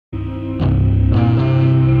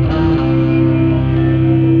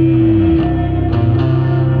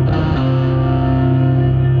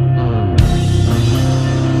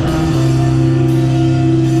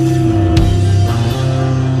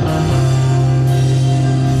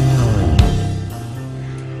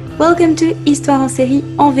Welcome to Histoire en série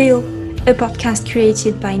en VO, a podcast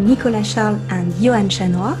created by Nicolas Charles and Johan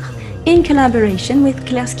Chanoir in collaboration with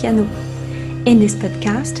Claire Schiano. In this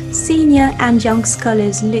podcast, senior and young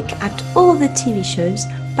scholars look at all the TV shows,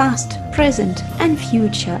 past, present and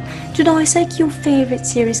future, to dissect your favorite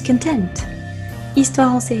series content.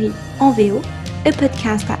 Histoire en série en VO, a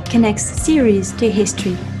podcast that connects series to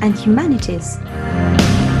history and humanities.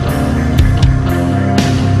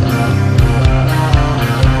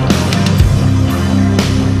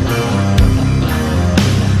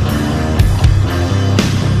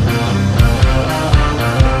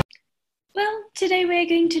 Today we're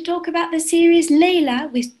going to talk about the series Leila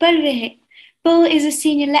with Paul Veyret. Paul is a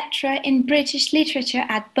senior lecturer in British literature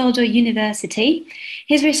at Bordeaux University.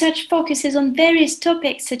 His research focuses on various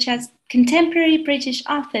topics such as contemporary British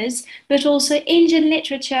authors, but also Indian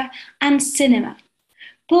literature and cinema.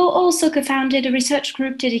 Paul also co-founded a research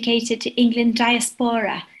group dedicated to England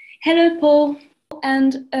diaspora. Hello, Paul,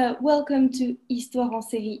 and welcome to Histoire en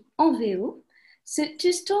série en VO. So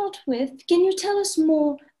to start with, can you tell us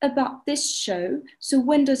more about this show? So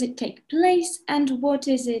when does it take place and what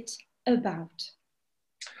is it about?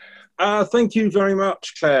 Thank you very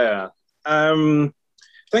much, Claire.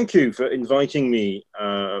 Thank you for inviting me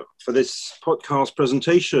for this podcast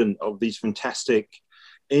presentation of these fantastic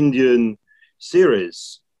Indian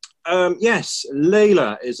series. Yes,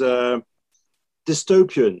 Leila is a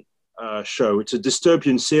dystopian show. It's a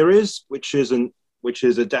dystopian series, which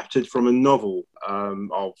is adapted from a novel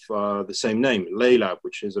of the same name, Leila,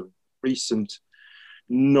 which is a recent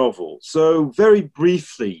novel. So very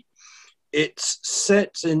briefly, it's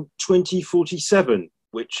set in 2047,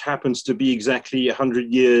 which happens to be exactly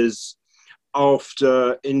 100 years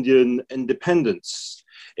after Indian independence.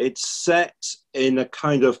 It's set in a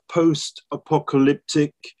kind of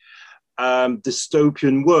post-apocalyptic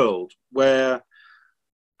dystopian world where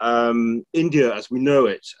India, as we know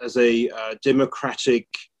it, as a democratic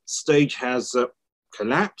state, has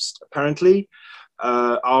collapsed, apparently,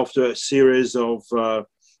 after a series of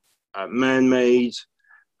man-made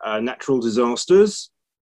natural disasters,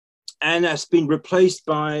 and has been replaced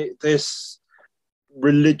by this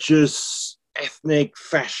religious, ethnic,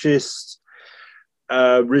 fascist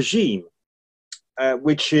regime,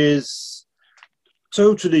 which is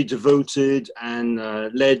totally devoted and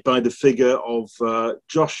led by the figure of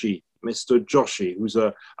Joshi, Mr. Joshi, who's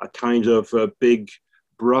a kind of a big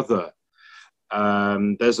brother.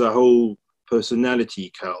 There's a whole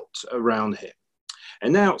personality cult around him.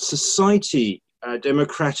 And now society,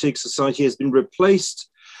 democratic society, has been replaced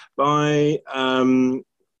by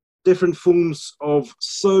different forms of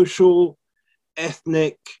social,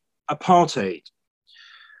 ethnic apartheid.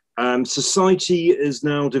 Society is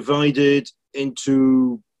now divided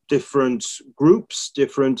into different groups,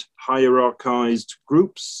 different hierarchized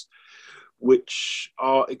groups, which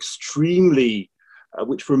are extremely,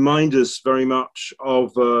 which remind us very much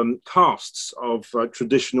of castes, of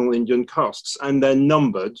traditional Indian castes, and they're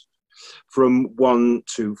numbered from 1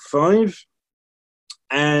 to 5.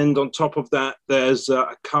 And on top of that, there's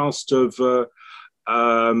a caste of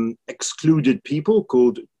excluded people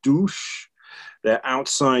called Dossh. They're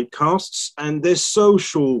outside castes, and their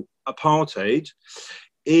social apartheid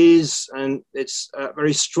is, and it's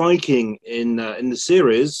very striking in the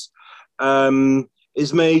series,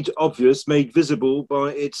 is made obvious, made visible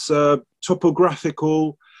by its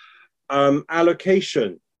topographical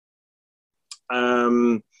allocation.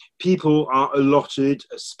 People are allotted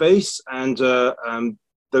a space, and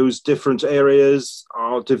those different areas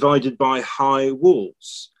are divided by high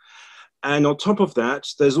walls. And on top of that,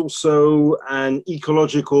 there's also an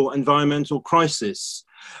ecological, environmental crisis.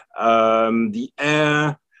 The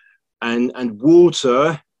air and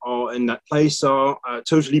water in that place are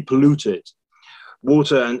totally polluted.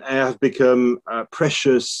 Water and air have become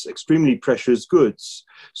precious, extremely precious goods.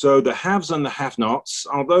 So the haves and the have-nots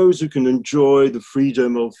are those who can enjoy the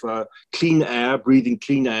freedom of clean air, breathing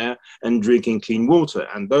clean air and drinking clean water.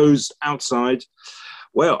 And those outside,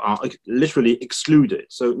 well, are literally excluded.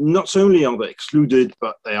 So not only are they excluded,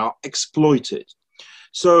 but they are exploited.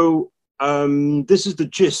 So this is the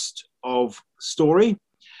gist of the story.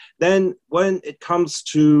 Then when it comes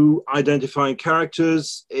to identifying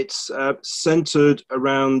characters, it's centered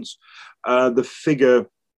around the figure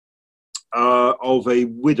of a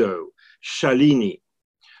widow, Shalini.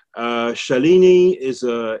 Shalini is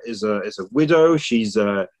a widow. She's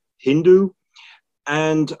a Hindu,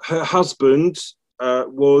 and her husband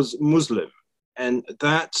was Muslim. And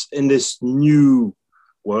that, in this new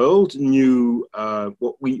world,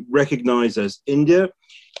 what we recognize as India,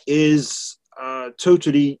 is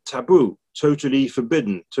totally taboo, totally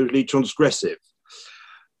forbidden, totally transgressive.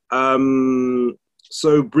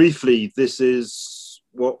 So briefly, this is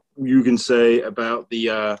what you can say about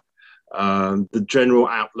the general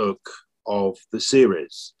outlook of the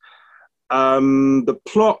series. The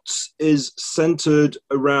plot is centered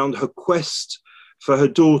around her quest for her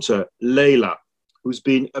daughter, Leila, who's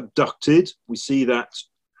been abducted. We see that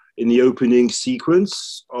in the opening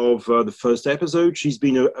sequence of the first episode. She's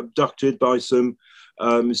been abducted by some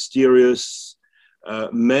mysterious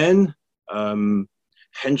men,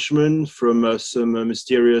 henchmen from some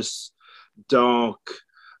mysterious dark,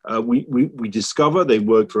 we discover they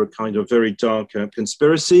work for a kind of very dark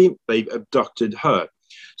conspiracy. They've abducted her.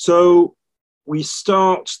 So we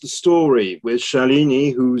start the story with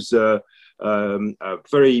Shalini, who's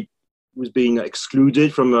been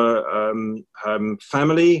excluded from her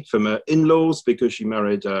family, from her in-laws, because she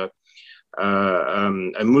married a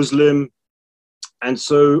Muslim. And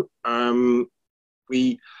so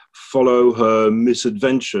we follow her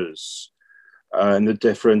misadventures in the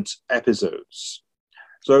different episodes.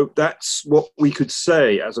 So that's what we could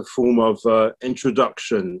say as a form of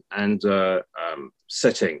introduction and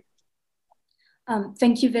setting.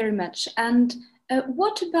 Thank you very much. And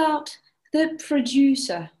what about the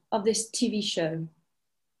producer of this TV show?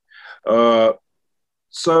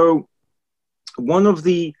 So one of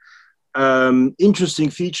the interesting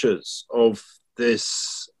features of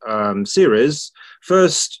this series,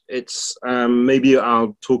 first, it's maybe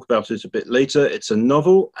I'll talk about it a bit later. It's a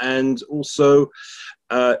novel, and also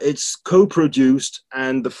it's co-produced,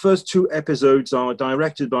 and the first two episodes are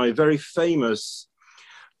directed by a very famous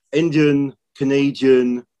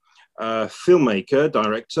Indian-Canadian filmmaker,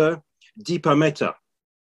 director, Deepa Mehta.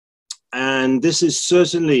 And this is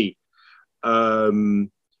certainly,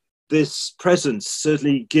 this presence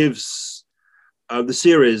certainly gives the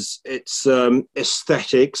series its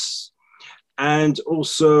aesthetics, and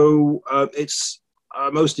also its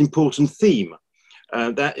most important theme,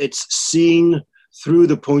 that it's seen through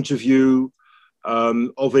the point of view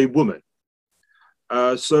of a woman.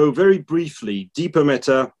 So very briefly, Deepa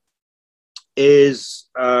Mehta is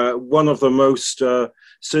one of the most,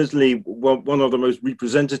 certainly one of the most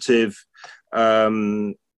representative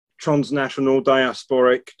transnational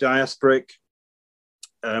diasporic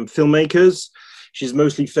filmmakers. She's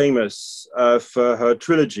mostly famous for her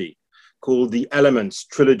trilogy called the Elements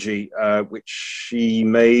trilogy, which she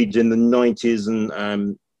made in the 90s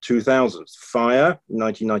and 2000s. Fire,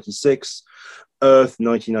 1996, Earth,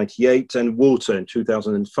 1998, and Water in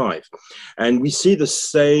 2005. And we see the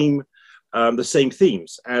same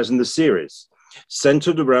themes as in the series,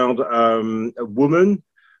 centered around a woman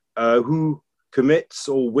who commits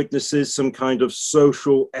or witnesses some kind of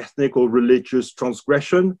social, ethnic, or religious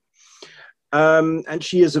transgression. And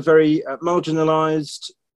she is a very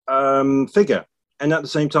marginalized figure. And at the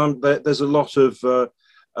same time, there's a lot of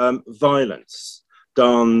violence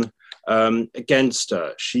done against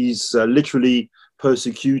her. She's literally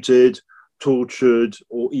persecuted, tortured,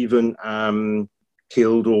 or even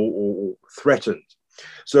killed or threatened.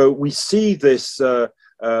 So we see this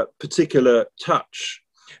particular touch.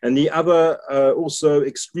 And the other also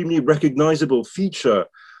extremely recognizable feature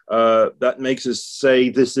that makes us say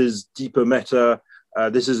this is Deepa Mehta,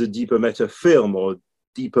 this is a Deepa Mehta film or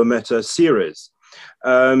Deepa Mehta series,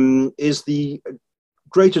 is the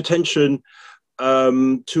great attention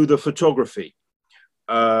to the photography.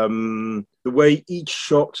 The way each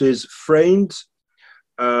shot is framed,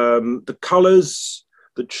 the colors,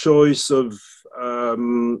 the choice of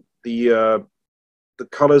the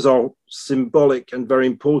colors are symbolic and very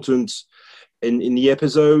important in the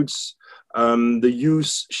episodes. The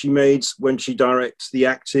use she made when she directs the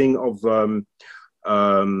acting of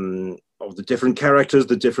the different characters,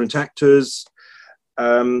 the different actors.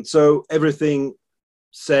 So everything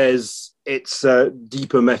says it's a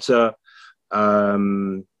Deepa Mehta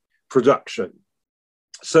production.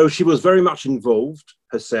 So she was very much involved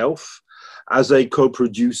herself as a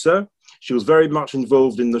co-producer. She was very much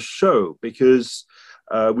involved in the show because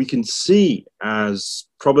we can see, as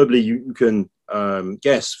probably you can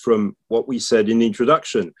guess from what we said in the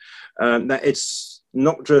introduction, that it's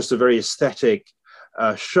not just a very aesthetic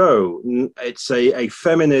show, it's a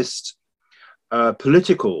feminist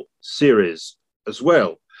political series as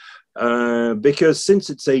well. Because since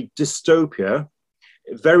it's a dystopia,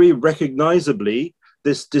 very recognizably,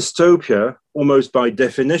 this dystopia, almost by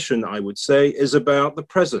definition, I would say, is about the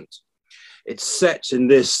present. It's set in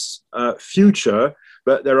this future,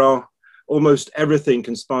 but there are almost everything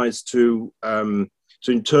conspires to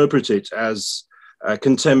interpret it as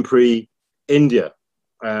contemporary India,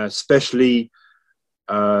 especially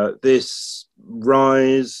this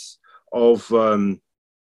rise of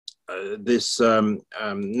this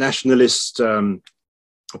nationalist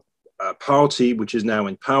party, which is now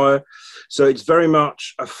in power. So it's very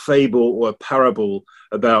much a fable or a parable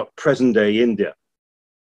about present-day India.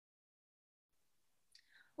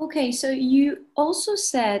 Okay, so you also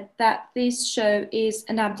said that this show is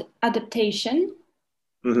an adaptation.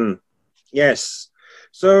 Mm-hmm. Yes.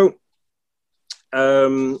 So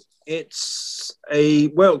it's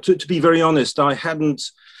well, to be very honest, I hadn't,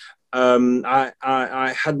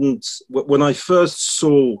 I hadn't, when I first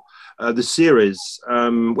saw the series,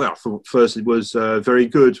 well, first it was very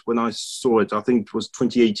good when I saw it. I think it was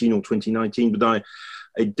 2018 or 2019, but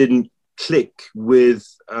I didn't click with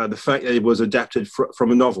the fact that it was adapted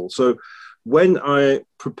from a novel. So when I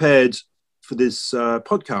prepared for this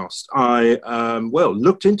podcast, I well,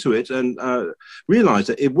 looked into it and realized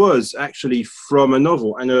that it was actually from a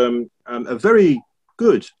novel, and a very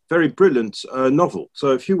good, very brilliant novel. So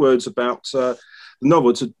a few words about the novel.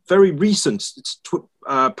 It's a very recent, it's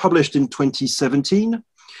published in 2017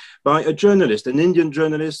 by a journalist, an Indian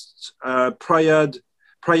journalist, Prayag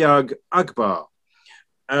Akbar.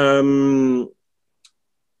 And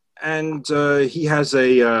he has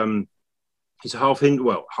he's half Hindu,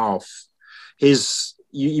 well, half.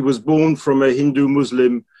 He was born from a Hindu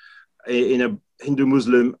Muslim, in a Hindu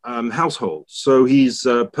Muslim household. So he's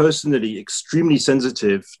personally extremely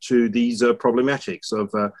sensitive to these problematics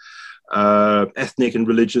of ethnic and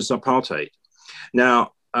religious apartheid.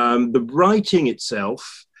 Now, the writing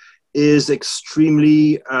itself is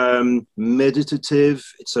extremely meditative.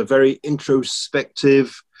 It's a very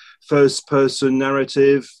introspective first-person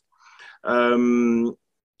narrative.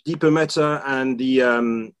 Deeper Mehta and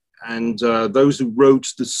those who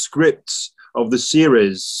wrote the scripts of the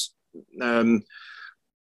series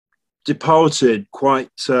departed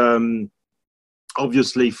quite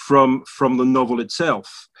obviously from the novel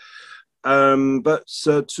itself. But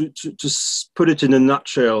to put it in a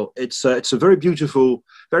nutshell, it's a very beautiful,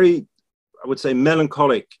 very, I would say,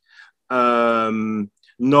 melancholic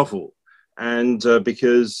novel, and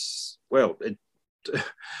because, well,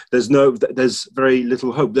 there's very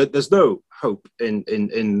little hope. There's no hope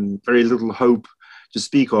in very little hope to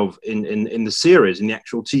speak of in the series, in the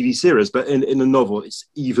actual TV series, but in the novel, it's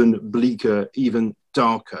even bleaker, even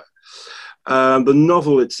darker. The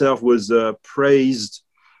novel itself was praised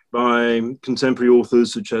by contemporary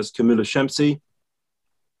authors such as Camilla Shamsi.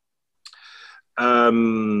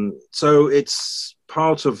 So it's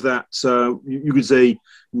part of that, you could say,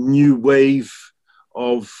 new wave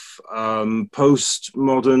of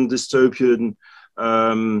postmodern dystopian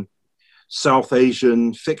South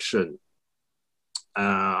Asian fiction.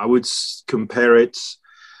 I would compare it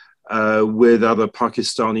with other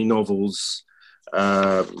Pakistani novels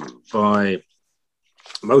by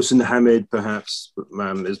Mohsin Hamid, perhaps,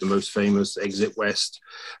 is the most famous, Exit West,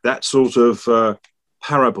 that sort of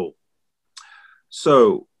parable.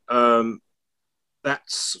 So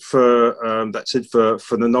that's it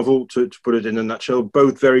for the novel, to put it in a nutshell.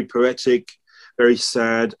 Both very poetic, very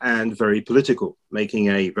sad, and very political, making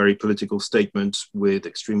a very political statement with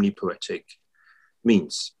extremely poetic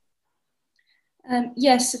means.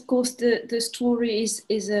 Yes, of course, the story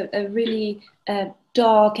is a really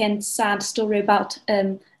dark and sad story about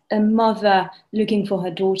a mother looking for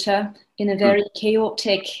her daughter in a very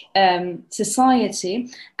chaotic society.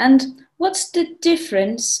 And what's the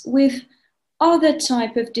difference with other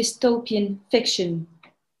type of dystopian fiction?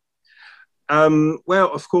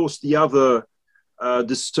 Well, of course, the other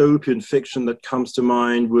dystopian fiction that comes to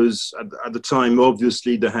mind was, at the time,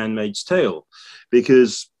 obviously, The Handmaid's Tale,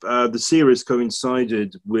 because the series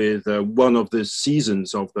coincided with one of the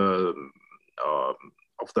seasons of the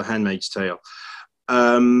Handmaid's Tale.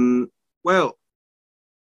 Well,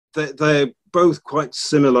 they're both quite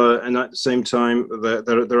similar, and at the same time,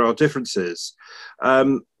 there are differences.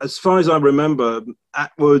 As far as I remember,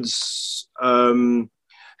 Atwood's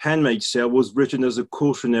Handmaid's Tale was written as a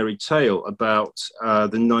cautionary tale about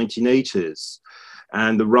the 1980s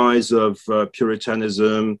and the rise of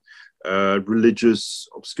Puritanism, religious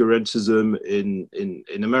obscurantism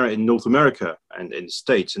in America, in North America, and in the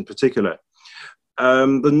States in particular.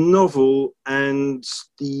 The novel and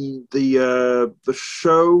the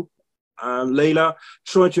show, Leila,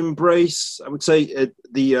 try to embrace, I would say,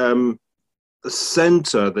 the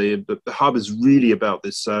center, the hub is really about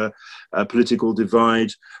this political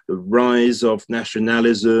divide, the rise of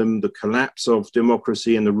nationalism, the collapse of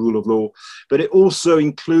democracy and the rule of law. But it also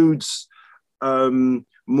includes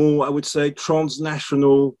more, I would say,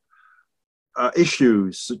 transnational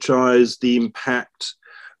issues, such as the impact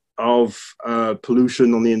of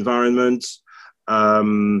pollution on the environment,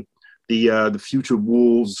 the future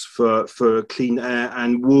walls for clean air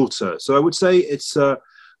and water. So I would say it's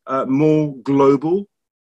more global,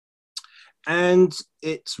 and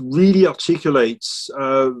it really articulates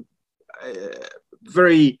a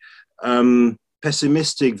very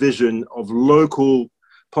pessimistic vision of local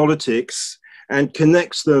politics and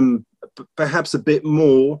connects them perhaps a bit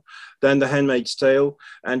more than The Handmaid's Tale,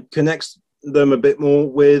 and connects them a bit more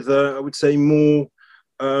with, I would say, more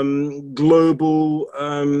global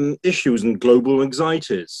issues and global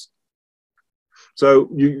anxieties. So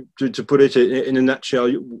to put it in a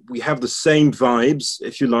nutshell, we have the same vibes,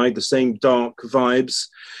 if you like, the same dark vibes,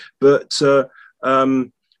 but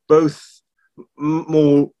both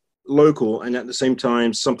more local and at the same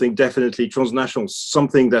time something definitely transnational,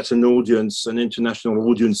 something that an international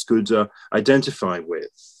audience could identify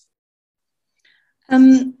with.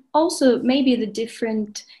 Also, maybe the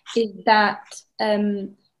difference is that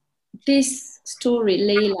this story,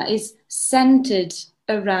 Leila, is centered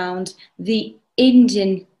around the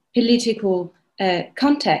Indian political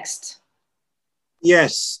context.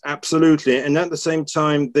 Yes, absolutely. And at the same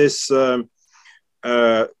time, this,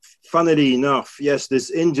 funnily enough, yes,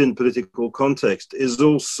 this Indian political context is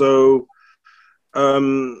also,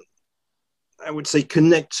 I would say,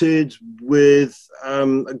 connected with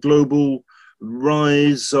a global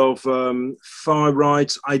rise of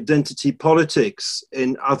far-right identity politics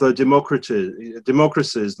in other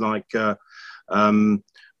democracies like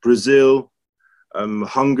Brazil,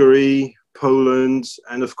 Hungary, Poland,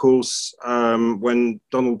 and of course, when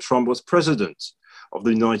Donald Trump was president of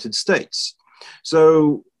the United States.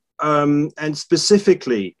 So, and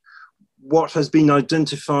specifically, what has been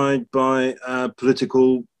identified by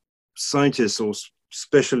political scientists or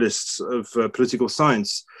specialists of political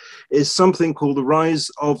science is something called the rise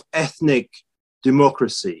of ethnic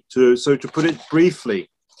democracy. So to put it briefly,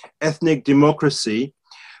 ethnic democracy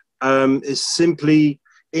is simply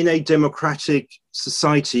in a democratic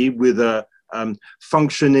society with a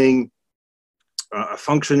functioning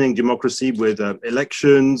democracy with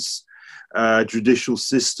elections, judicial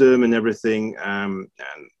system and everything, and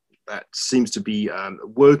that seems to be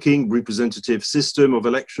working, representative system of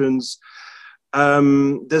elections.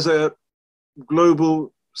 There's a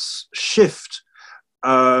global shift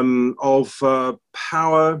of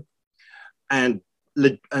power and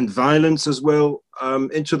violence as well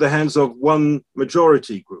into the hands of one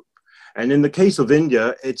majority group. And in the case of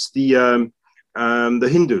India, it's the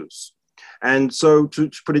Hindus. And so to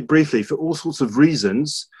put it briefly, for all sorts of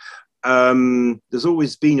reasons, there's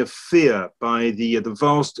always been a fear by the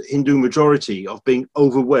vast Hindu majority of being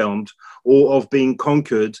overwhelmed or of being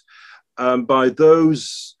conquered by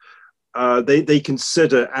those they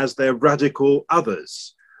consider as their radical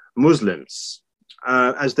others, Muslims,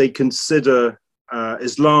 as they consider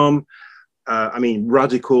Islam,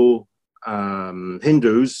 radical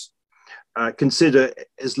Hindus consider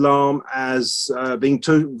Islam as being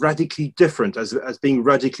too radically different, as being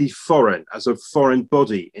radically foreign, as a foreign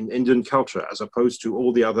body in Indian culture, as opposed to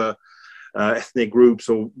all the other ethnic groups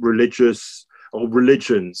or religions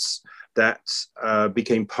that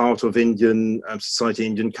became part of Indian society,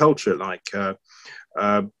 Indian culture, like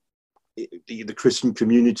the Christian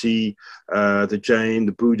community, the Jain,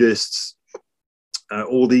 the Buddhists.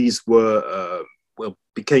 All these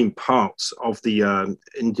became parts of the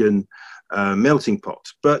Indian melting pot.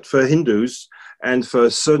 But for Hindus and for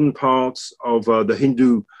certain parts of the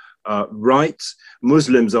Hindu right,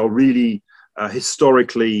 Muslims are really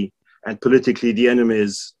historically and politically the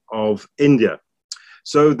enemies of India.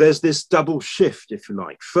 So there's this double shift, if you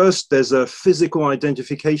like. First, there's a physical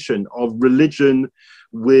identification of religion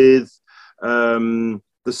with the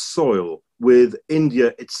soil, with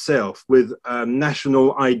India itself, with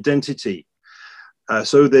national identity.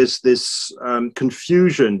 So there's this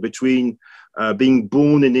confusion between being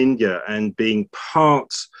born in India and being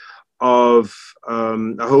part of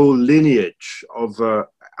a whole lineage, of a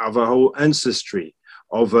whole ancestry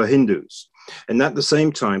of Hindus. And at the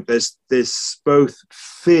same time, there's this both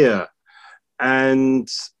fear and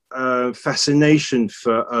fascination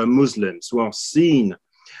for Muslims, who are seen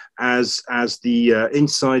as the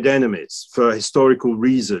inside enemies for historical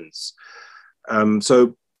reasons.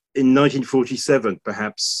 So in 1947,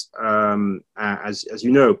 perhaps, as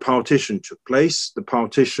you know, partition took place, the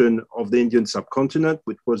partition of the Indian subcontinent,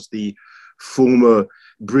 which was the former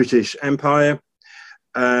British Empire.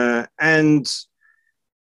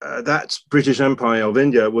 That British Empire of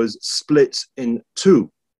India was split in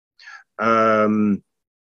two.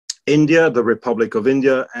 India, the Republic of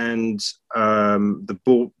India, and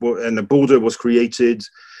the border was created,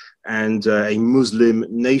 and a Muslim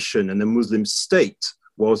nation and a Muslim state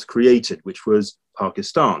was created, which was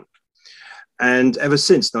Pakistan. and ever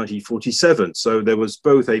since 1947. So there was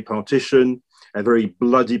both a partition, a very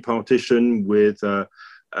bloody partition with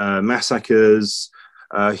massacres,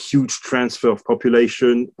 huge transfer of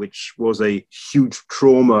population, which was a huge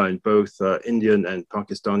trauma in both Indian and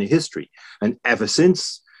Pakistani history. And ever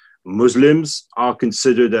since, Muslims are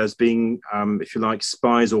considered as being, if you like,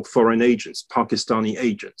 spies or foreign agents, Pakistani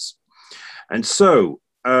agents. And so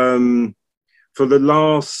for the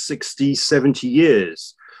last 60, 70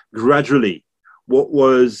 years, gradually, what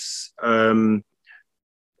was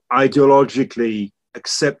ideologically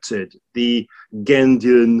accepted, the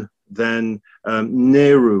Gandhian, then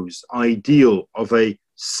Nehru's ideal of a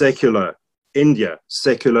secular India,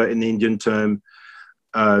 secular in the Indian term,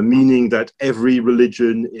 meaning that every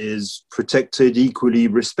religion is protected, equally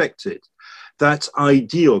respected. That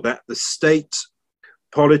ideal, that the state,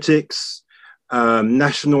 politics,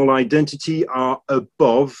 national identity are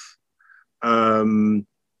above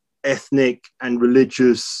ethnic and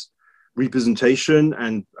religious representation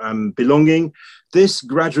and belonging, this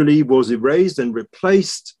gradually was erased and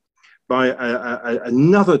replaced by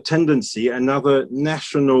another tendency, another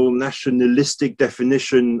nationalistic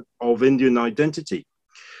definition of Indian identity,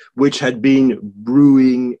 which had been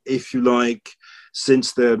brewing, if you like,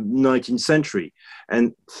 since the 19th century.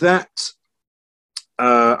 And that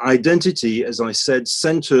identity, as I said,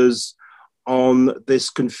 centers on this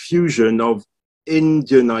confusion of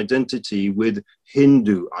Indian identity with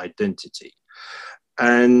Hindu identity,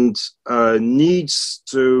 and needs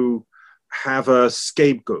to have a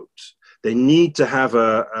scapegoat. They need to have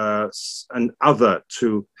an other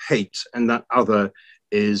to hate, and that other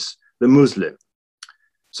is the Muslim.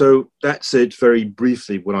 So that's it, very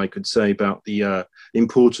briefly, what I could say about the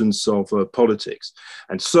importance of politics.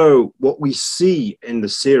 And so what we see in the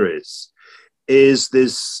series is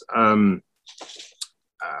this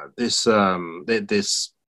this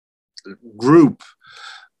group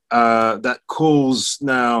that calls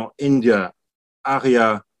now India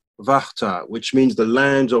Aryavarta, which means the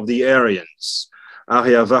land of the Aryans.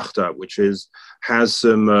 Aryavarta, which has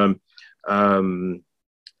some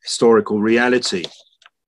historical reality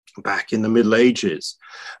back in the Middle Ages.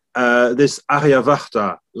 This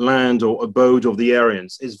Aryavarta, land or abode of the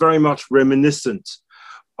Aryans, is very much reminiscent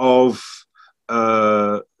of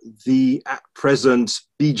the at present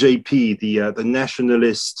BJP, the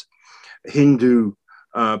nationalist Hindu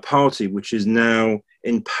party, which is now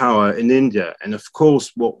in power in India. And of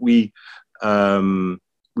course, what we can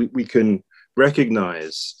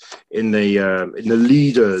recognize in the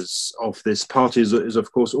leaders of this party is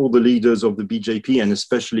of course all the leaders of the BJP, and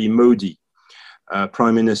especially Modi,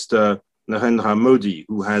 Prime Minister Narendra Modi,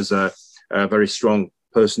 who has a very strong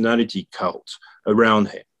personality cult around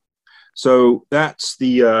him. So that's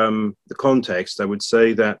the context. I would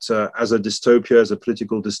say that as a dystopia, as a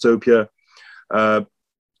political dystopia,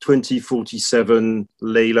 2047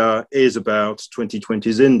 Leila is about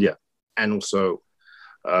 2020's India, and also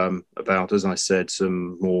about, as I said,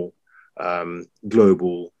 some more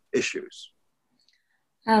global issues.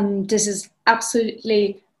 This is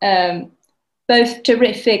absolutely both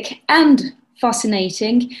terrific and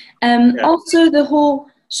fascinating. Yeah. Also, the whole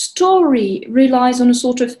story relies on a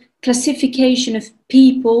sort of classification of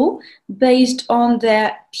people based on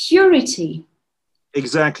their purity.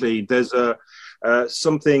 Exactly. There's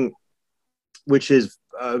something which is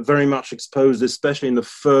very much exposed, especially in the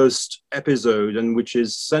first episode, and which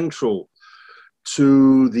is central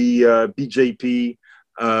to the BJP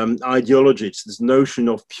ideology. It's this notion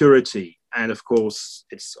of purity, and of course,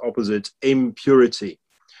 its opposite, impurity.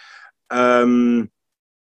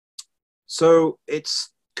 So it's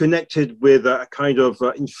connected with a kind of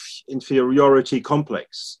inferiority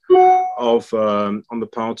complex of on the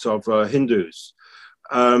part of Hindus,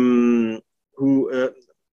 who,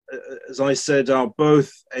 as I said, are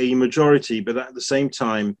both a majority, but at the same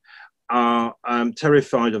time are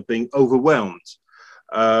terrified of being overwhelmed,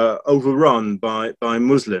 overrun by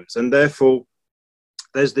Muslims, and therefore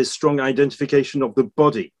there's this strong identification of the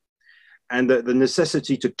body and the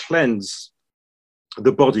necessity to cleanse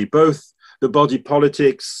the body, both the body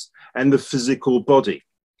politics and the physical body.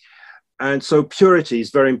 And so purity is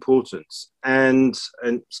very important, and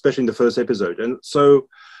especially in the first episode. And so,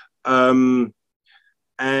 and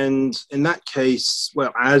in that case,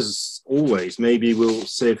 well, as always, maybe we'll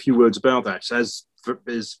say a few words about that, as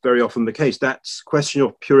is very often the case. That question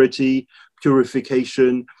of purity,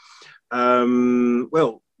 purification.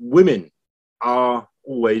 Well, women are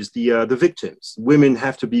always the victims. Women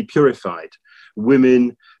have to be purified.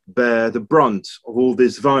 Women bear the brunt of all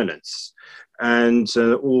this violence and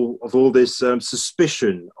all this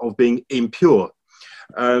suspicion of being impure.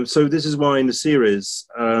 So this is why in the series,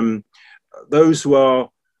 those who are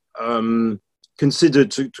considered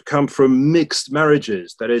to come from mixed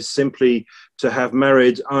marriages, that is simply to have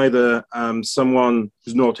married either someone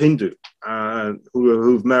who's not Hindu,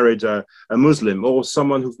 who've married a Muslim, or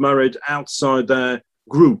someone who've married outside their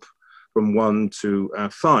group, from 1 to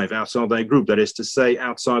 5, outside their group, that is to say,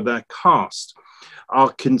 outside their caste,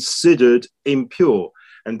 are considered impure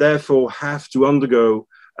and therefore have to undergo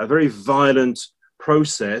a very violent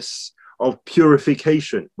process of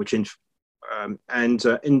purification, which and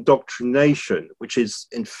indoctrination, which is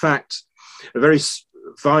in fact a very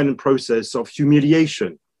violent process of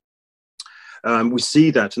humiliation. We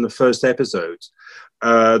see that in the first episode.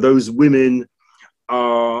 Those women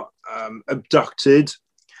are abducted,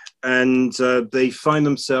 and they find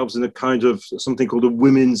themselves in a kind of something called a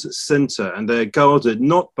women's center, and they're guarded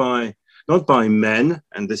not by men,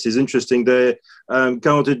 and this is interesting. They're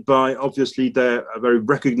guarded by, obviously, they're very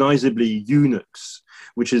recognizably eunuchs,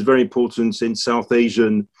 which is very important in South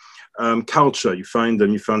Asian culture. You find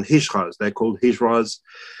hijras. They're called hijras,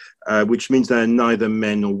 which means they're neither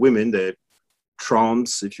men nor women. They're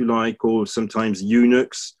trans, if you like, or sometimes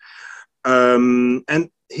eunuchs.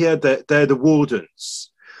 And here they're the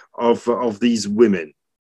wardens of these women.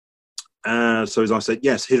 So as I said,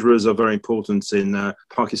 yes, hijras are very important in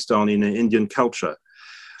Pakistani and Indian culture.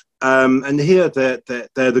 And here they're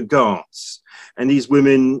the guards. And these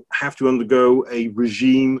women have to undergo a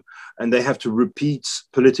regime, and they have to repeat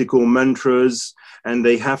political mantras, and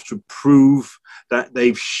they have to prove that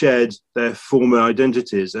they've shed their former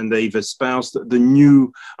identities and they've espoused the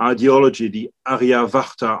new ideology, the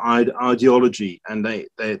Aryavarta ideology, and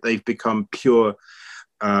they've become pure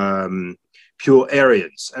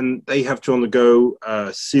Aryans. And they have to undergo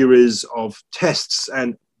a series of tests,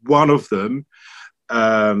 and one of them,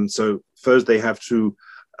 so first they have to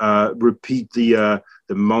repeat the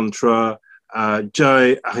mantra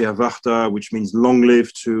Jai Aryavarta, which means long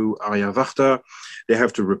live to Aryavarta. They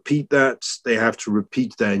have to repeat that. They have to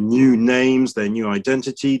repeat their new names, their new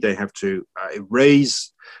identity. They have to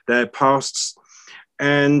erase their pasts.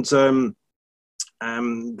 And there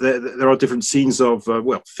are different scenes of,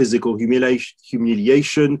 physical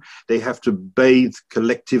humiliation. They have to bathe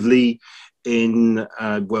collectively in,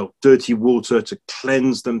 dirty water to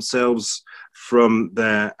cleanse themselves from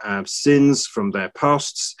their sins, from their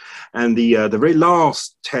pasts. And the very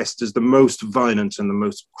last test is the most violent and the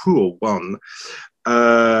most cruel one.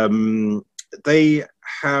 They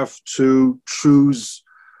have to choose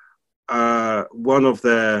one of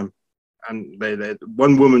their, and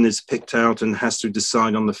one woman is picked out and has to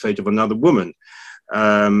decide on the fate of another woman.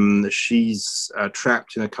 She's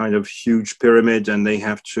trapped in a kind of huge pyramid, and they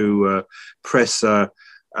have to press a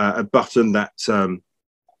button that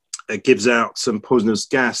gives out some poisonous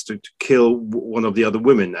gas to kill one of the other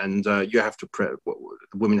women, and you have to the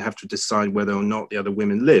women have to decide whether or not the other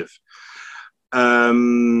women live.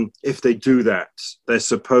 If they do that, they're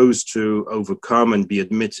supposed to overcome and be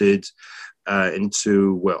admitted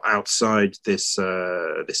into, outside this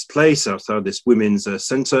place, outside this women's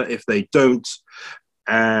center. If they don't,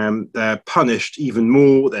 they're punished even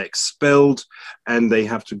more. They're expelled, and they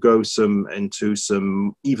have to go into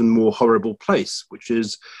some even more horrible place, which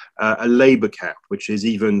is a labor camp, which is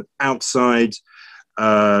even outside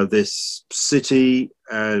this city,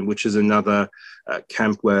 which is another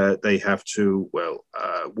camp where they have to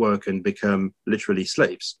work and become literally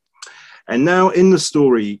slaves. And now in the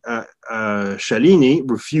story, Shalini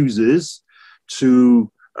refuses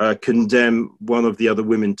to condemn one of the other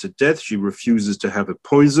women to death. She refuses to have her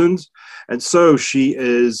poisoned. And so she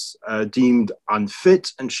is deemed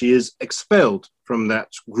unfit, and she is expelled from that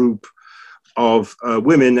group of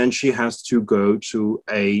women, and she has to go to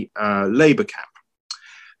a labor camp.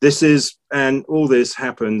 All this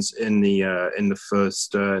happens in the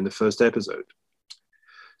first episode.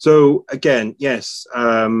 So again, yes,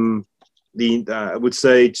 I would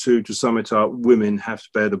say to sum it up, women have to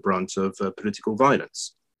bear the brunt of political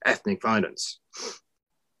violence, ethnic violence.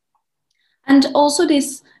 And also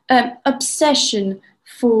this obsession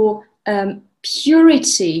for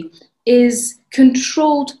purity is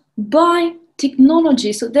controlled by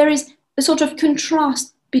technology. So there is a sort of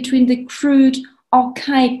contrast between the crude,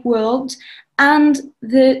 archaic world and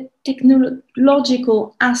the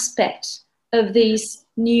technological aspect of this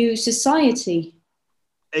new society.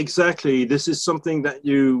 Exactly. This is something that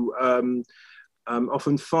you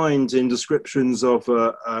often find in descriptions of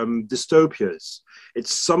dystopias.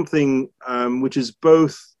 It's something which is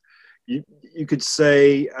both, you could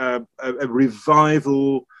say, a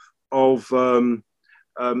revival of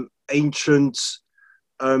ancient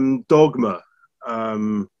dogma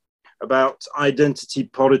about identity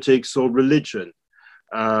politics or religion.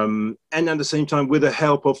 and at the same time with the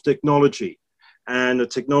help of technology, and a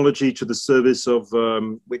technology to the service of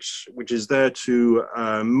which is there to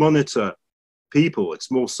monitor people. It's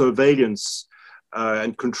more surveillance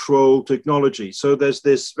and control technology. So there's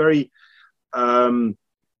this very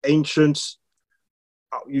ancient,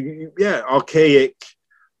 archaic,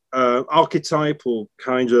 archetypal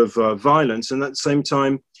kind of violence, and at the same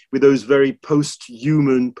time with those very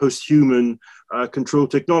post-human control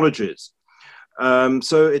technologies.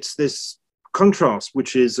 So it's this contrast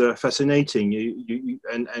which is fascinating,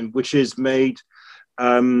 and which is made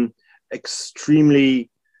extremely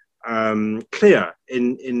clear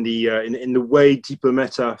in the way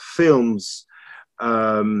m4a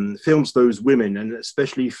films those women, and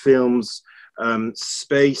especially films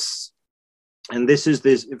space. And this is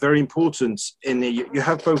very important in you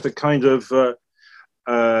have both a kind of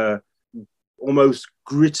almost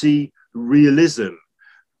gritty realism,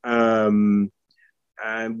 and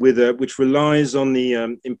which relies on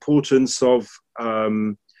the importance of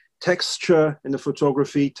texture in the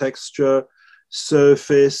photography, texture,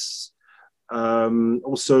 surface,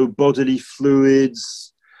 also bodily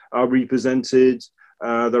fluids are represented.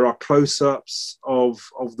 There are close-ups of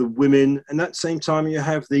the women, and at the same time you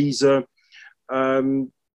have these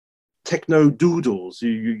techno doodles,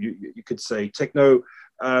 you could say, techno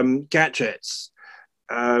gadgets,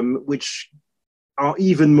 which are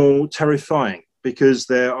even more terrifying because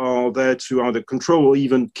they are there to either control or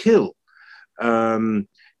even kill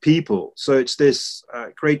people. So it's this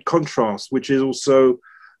great contrast, which is also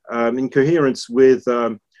in coherence with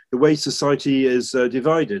the way society is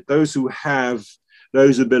divided. Those who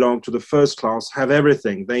belong to the first class have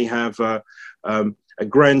everything. They have a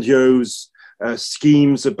grandiose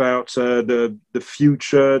schemes about the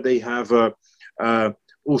future. They have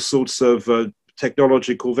all sorts of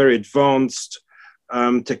very advanced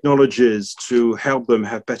technologies to help them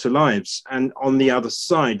have better lives. And on the other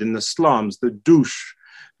side, in the slums, the Dossh,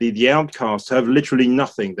 the outcasts, have literally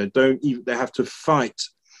nothing. They have to fight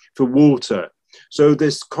for water. So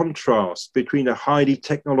this contrast between a highly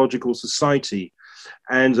technological society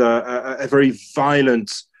and a very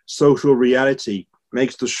violent social reality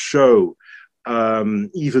makes the show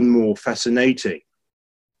even more fascinating.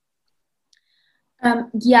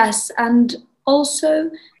 Yes, and also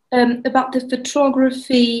about the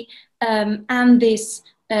photography and this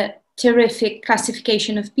terrific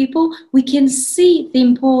classification of people, we can see the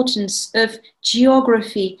importance of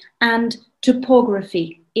geography and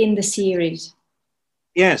topography in the series.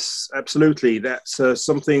 Yes, absolutely. That's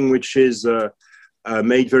something which is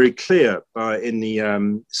made very clear in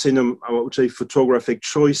the cinema, I would say, photographic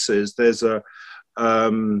choices. There's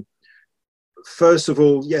first of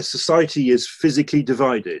all, yes, society is physically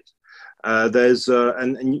divided.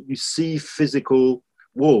 And you see physical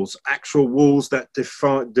walls, actual walls that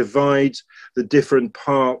divide the different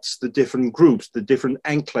parts, the different groups, the different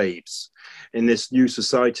enclaves in this new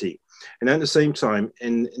society. And at the same time,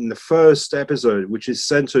 in the first episode, which is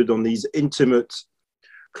centered on these intimate,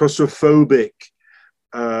 claustrophobic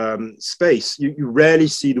space, you rarely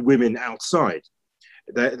see the women outside.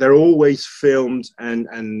 They're always filmed, and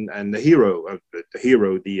the hero,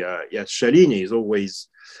 Shalini, is always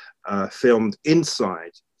filmed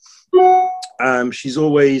inside. She's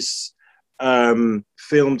always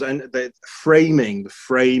filmed, and the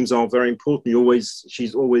frames are very important.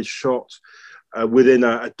 She's always shot within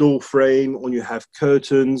a door frame, or you have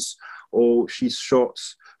curtains, or she's shot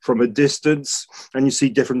from a distance, and you see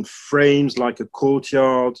different frames like a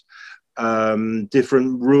courtyard,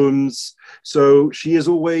 different rooms. So she is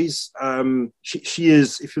always, she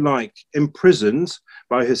is, if you like, imprisoned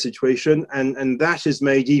by her situation, and that is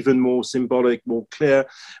made even more symbolic, more clear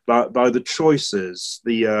by the choices,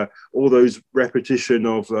 all those repetition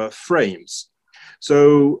of frames.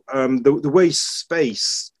 So the way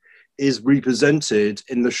space is represented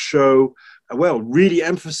in the show, really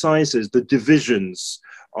emphasizes the divisions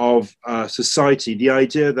of society, the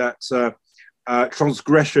idea that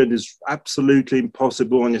transgression is absolutely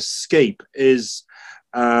impossible and escape is,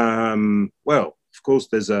 of course,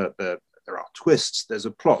 there are twists, there's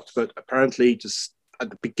a plot, but apparently just at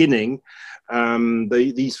the beginning,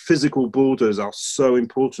 these physical borders are so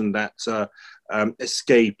important that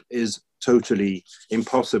escape is totally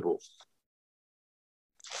impossible.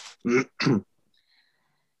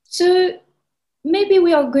 So maybe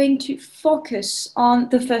we are going to focus on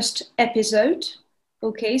the first episode.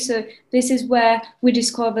 Okay, so this is where we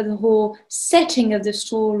discover the whole setting of the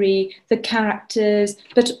story, the characters,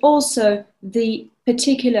 but also the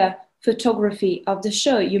particular photography of the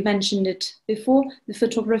show. You mentioned it before. The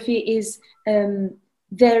photography is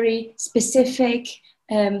very specific,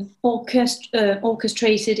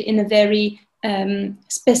 orchestrated in a very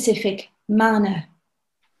specific manner.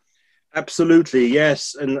 Absolutely,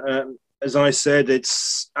 yes. And as I said,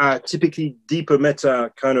 it's typically deeper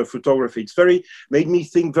meta kind of photography. It's made me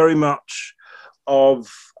think very much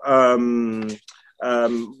of one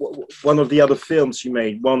of the other films she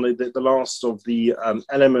made, the last of the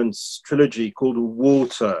Elements trilogy called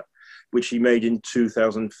Water, which he made in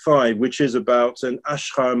 2005, which is about an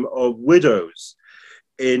ashram of widows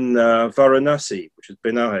in Varanasi, which is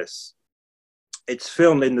Benares. It's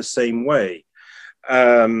filmed in the same way,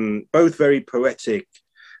 both very poetic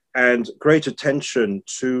and great attention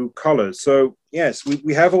to colors. So yes,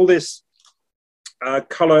 we have all this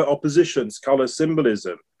color oppositions, color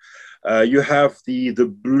symbolism. You have the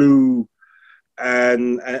blue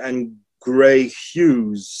and gray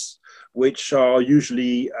hues, which are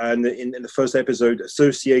usually in the first episode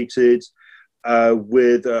associated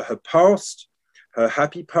with her past, her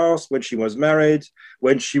happy past, when she was married,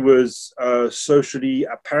 when she was socially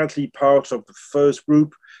apparently part of the first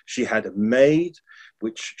group. She had a maid,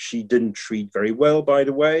 which she didn't treat very well, by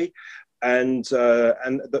the way. And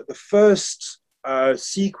the first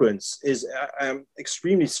sequence is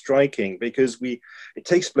extremely striking because it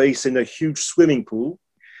takes place in a huge swimming pool.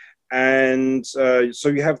 And so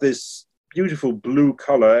you have this beautiful blue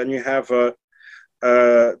color, and you have the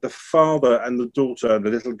father and the daughter, the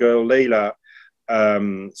little girl Leila,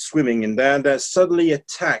 swimming in there. And they're suddenly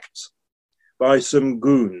attacked by some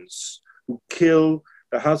goons who kill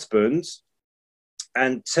the husband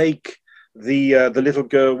and take the little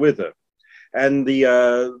girl with her. And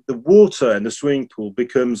the water in the swimming pool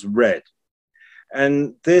becomes red.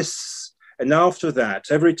 And after that,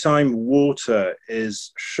 every time water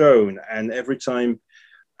is shown, and every time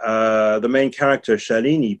the main character,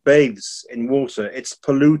 Shalini, bathes in water, it's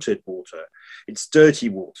polluted water, it's dirty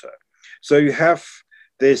water. So you have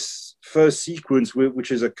this first sequence,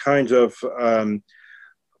 which is a kind of,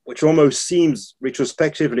 which almost seems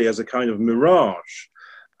retrospectively as a kind of mirage,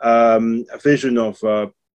 a vision of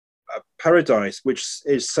a paradise, which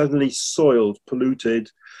is suddenly soiled, polluted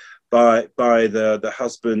by the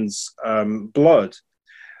husband's blood.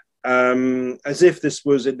 As if this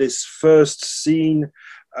was in this first scene,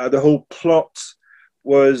 the whole plot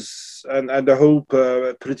was, and the whole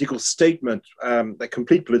political statement, the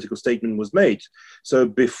complete political statement was made. So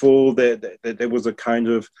before there was a kind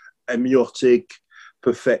of amniotic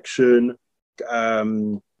perfection,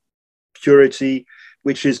 purity,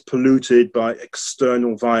 which is polluted by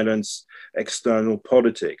external violence, external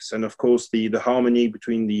politics. And of course, the harmony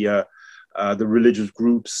between the religious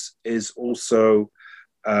groups is also,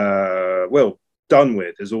 done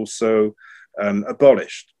with, is also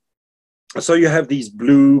abolished. So you have these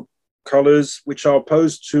blue colors, which are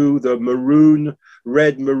opposed to the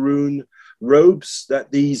red maroon robes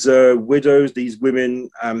that these widows, these women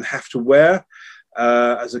have to wear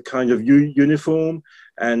as a kind of uniform,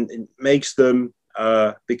 and it makes them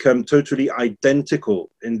become totally identical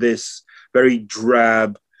in this very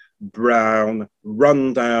drab, brown,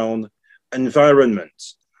 rundown environment.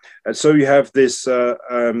 And so you have this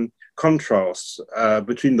contrast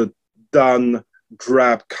between the dun,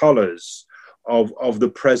 drab colors of the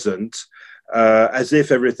present, as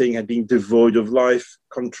if everything had been devoid of life,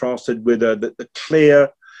 contrasted with the clear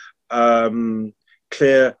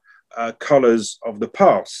colors of the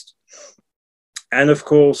past. And of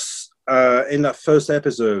course, in that first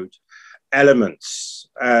episode, elements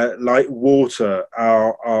like water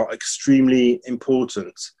are extremely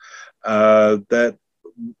important. That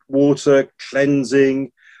water,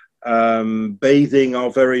 cleansing, bathing are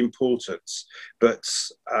very important. But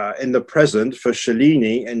in the present, for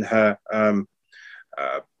Shalini, in her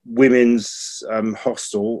women's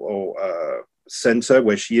hostel or center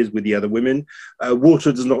where she is with the other women,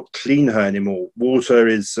 water does not clean her anymore. Water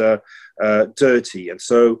is dirty. And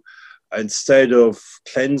so instead of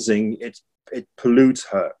cleansing, it pollutes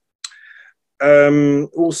her.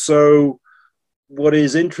 Also, what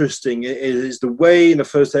is interesting is the way in the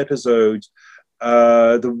first episode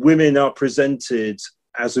the women are presented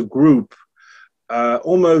as a group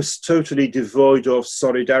almost totally devoid of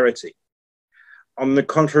solidarity. On the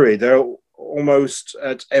contrary, they're almost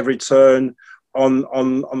at every turn on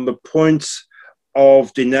the point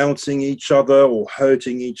of denouncing each other or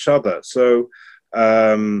hurting each other. So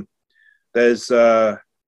there's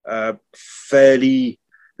fairly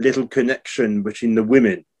little connection between the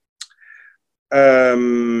women.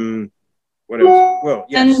 What else? Well,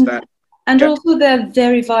 yes, and also they're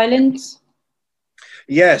very violent.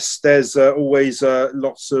 Yes, there's always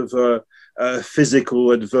lots of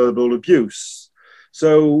physical and verbal abuse.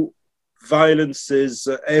 So violence is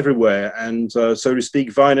everywhere, and so to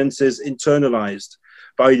speak, violence is internalized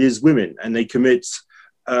by these women, and they commit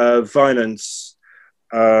violence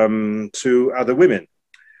to other women.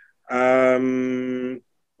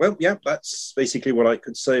 Well, yeah, that's basically what I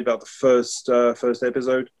could say about the first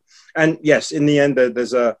episode. And yes, in the end,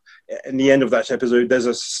 in the end of that episode, there's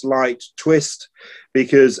a slight twist,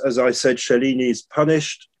 because, as I said, Shalini is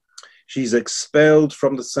punished. She's expelled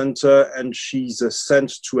from the center, and she's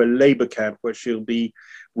sent to a labor camp where she'll be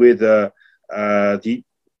with as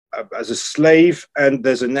a slave. And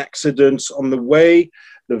there's an accident on the way.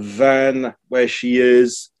 The van where she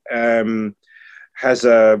is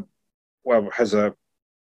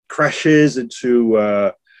crashes into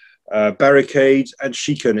a barricade, and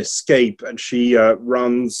she can escape, and she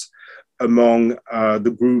runs among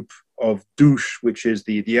the group of Dossh, which is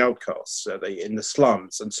the outcasts in the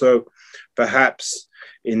slums. And so perhaps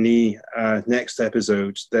in the next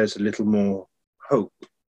episode, there's a little more hope.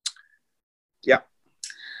 Yeah.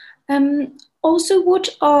 Also,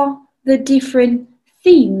 what are the different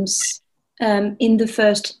themes in the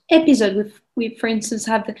first episode? We, for instance,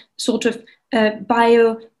 have the sort of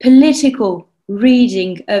biopolitical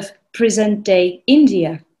reading of present-day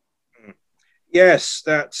India. Yes,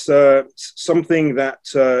 that's something that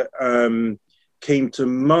came to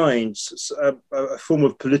mind, a form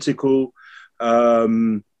of political, I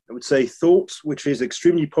would say, thought, which is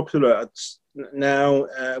extremely popular now,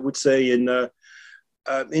 I would say, in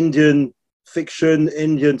Indian fiction,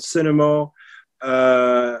 Indian cinema,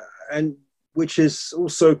 and which is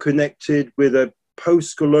also connected with a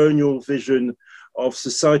post-colonial vision of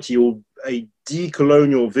society, or a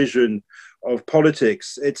decolonial vision of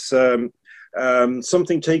politics. It's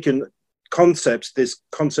something taken, this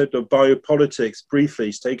concept of biopolitics, briefly,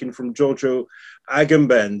 is taken from Giorgio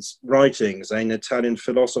Agamben's writings, an Italian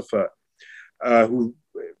philosopher who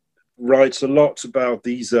writes a lot about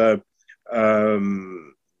these, about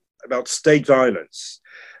state violence.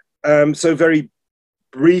 So very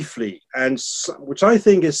briefly, and which I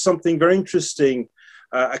think is something very interesting,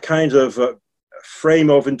 a kind of frame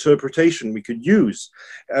of interpretation we could use.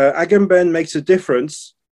 Agamben makes a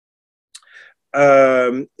difference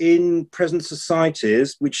in present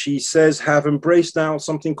societies, which he says have embraced now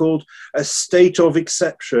something called a state of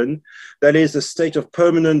exception, that is a state of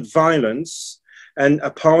permanent violence and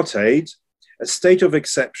apartheid. A state of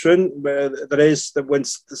exception, that is that when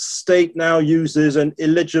the state now uses an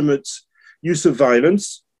illegitimate use of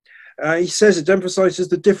violence. He says it emphasizes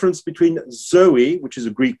the difference between Zoe, which is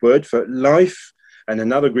a Greek word for life, and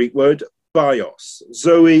another Greek word, bios.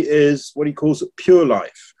 Zoe is what he calls pure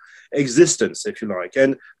life, existence, if you like,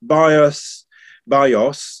 and bios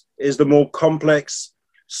is the more complex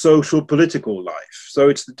social political life. So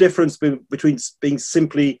it's the difference between being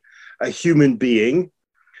simply a human being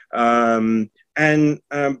and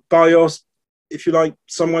bios, if you like,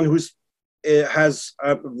 someone who's has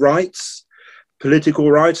rights, political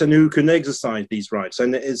rights, and who can exercise these rights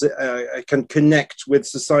and can connect with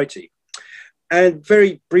society. And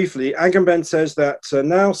very briefly, Agamben says that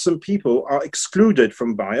now some people are excluded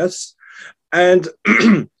from bias and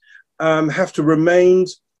have to remain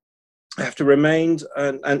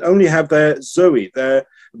and only have their Zoe, their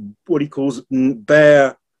what he calls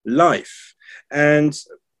bare life. And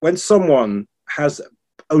when someone has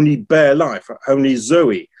only bare life, only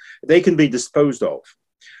Zoe, they can be disposed of.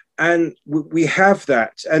 And we have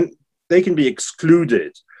that, and they can be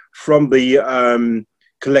excluded from the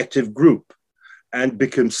collective group and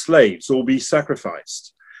become slaves or be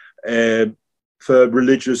sacrificed for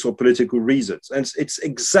religious or political reasons. And it's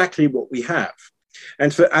exactly what we have.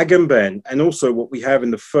 And for Agamben, and also what we have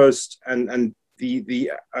in the first and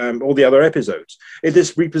all the other episodes, is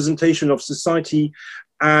this representation of society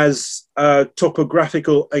as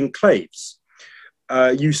topographical enclaves.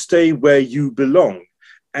 You stay where you belong,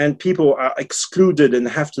 and people are excluded and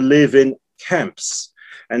have to live in camps.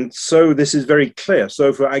 And so this is very clear.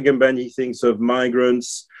 So for Agamben, he thinks of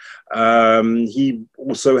migrants. He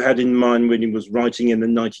also had in mind, when he was writing in the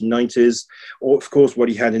 1990s, or of course, what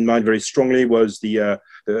he had in mind very strongly was the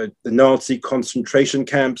Nazi concentration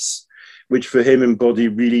camps, which for him embody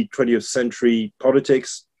really 20th century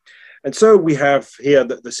politics. And so we have here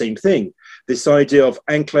the same thing, this idea of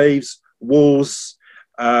enclaves, walls,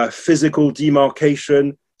 physical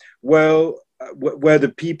demarcation, well, where the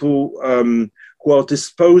people who are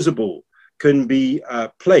disposable can be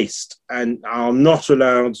placed and are not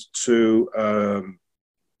allowed to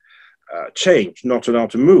change, not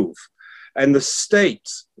allowed to move. And the state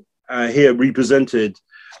here represented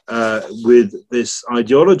with this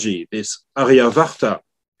ideology, this Aryavarta,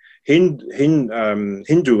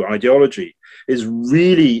 Hindu ideology is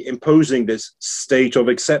really imposing this state of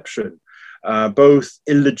exception, both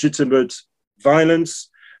illegitimate violence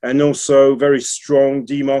and also very strong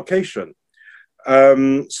demarcation.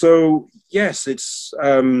 So yes, it's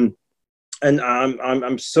and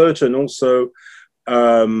I'm certain also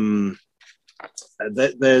that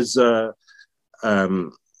there's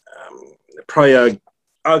prior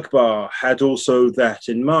Akbar had also that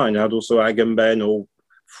in mind, had also Agamben or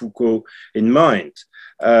Foucault in mind,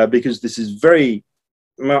 because this is very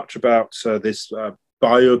much about this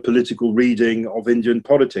biopolitical reading of Indian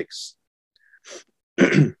politics.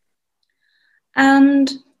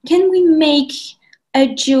 And can we make a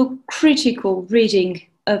geocritical reading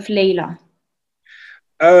of Leila?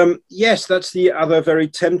 Yes, that's the other very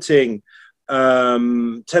tempting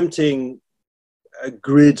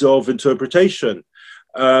grid of interpretation,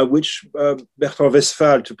 which Bertrand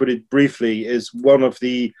Westphal, to put it briefly, is one of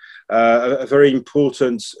the a very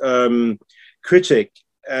important critic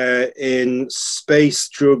in space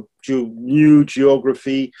new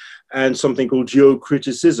geography and something called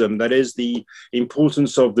geocriticism, that is the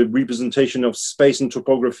importance of the representation of space and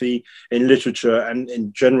topography in literature and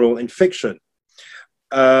in general in fiction.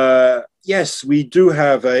 Yes, we do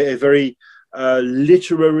have a very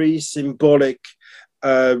literary, symbolic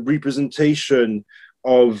representation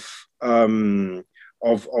of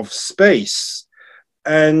space,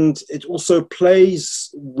 and it also plays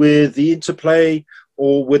with the interplay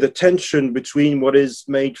or with a tension between what is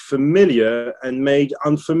made familiar and made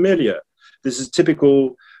unfamiliar. This is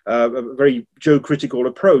typical, a very geocritical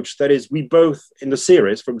approach. That is, we both, in the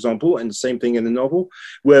series, for example, and the same thing in the novel,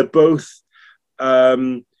 where both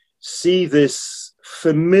see this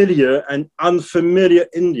familiar and unfamiliar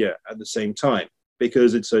India at the same time,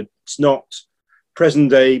 because it's not present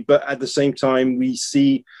day, but at the same time we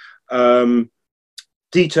see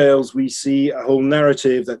details, we see a whole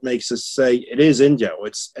narrative that makes us say it is India, or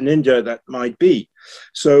it's an India that might be.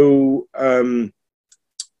 So, and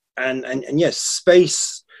yes,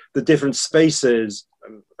 space, the different spaces,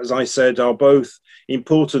 as I said, are both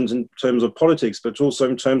important in terms of politics, but also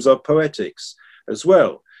in terms of poetics as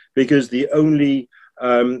well, because the only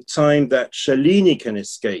time that Shalini can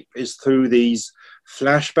escape is through these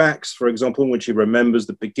flashbacks, for example, when she remembers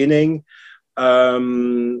the beginning,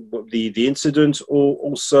 the incident, or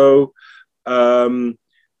also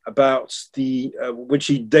about the when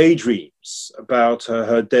she daydreams about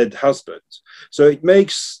her dead husband. So it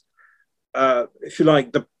makes, if you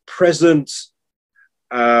like, the present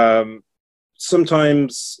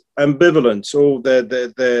sometimes ambivalent, or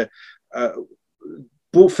their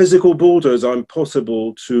physical borders are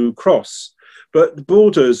impossible to cross, but the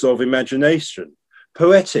borders of imagination,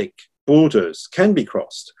 poetic borders, can be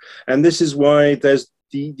crossed. And this is why there's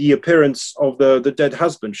the appearance of the dead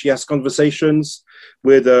husband. She has conversations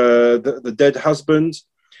with the dead husband,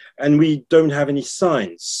 and we don't have any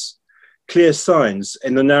signs, clear signs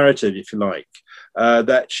in the narrative, if you like,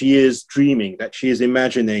 that she is dreaming, that she is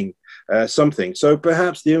imagining something. So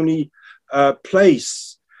perhaps the only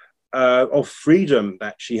place of freedom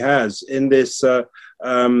that she has in this,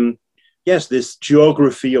 yes, this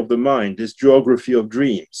geography of the mind, this geography of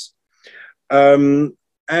dreams.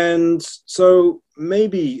 And so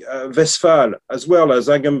maybe Westphal, as well as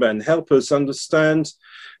Agamben, help us understand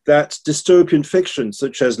that dystopian fiction,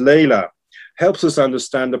 such as Leila, helps us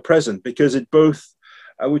understand the present, because it both,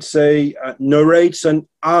 I would say, narrates and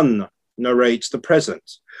un-narrates the present.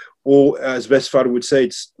 Or as Westphal would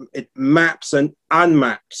say, it maps and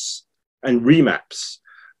unmaps and remaps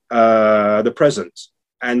the present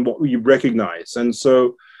and what we recognize. And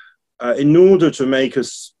so in order to make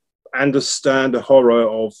us understand the horror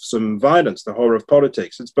of some violence, the horror of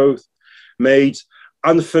politics, it's both made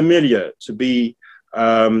unfamiliar to be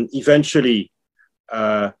eventually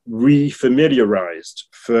refamiliarized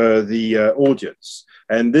for the audience.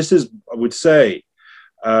 And this is, I would say,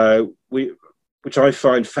 which I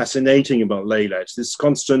find fascinating about Leila. It's this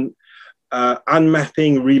constant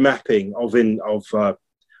unmapping, remapping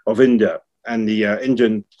of India and the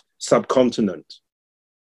Indian subcontinent.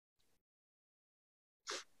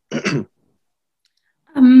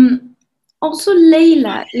 Also,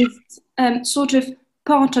 Leila is sort of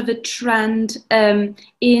part of a trend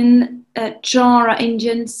in genre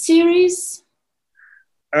Indian series.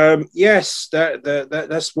 Yes,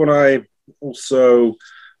 that's what I also,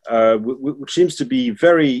 which seems to be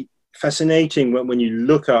very fascinating when you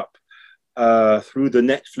look up through the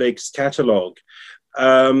Netflix catalog.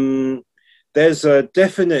 There's a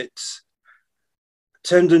definite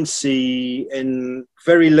tendency in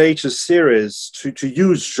very later series to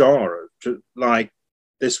use genre, like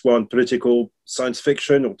this one, political science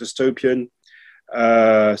fiction or dystopian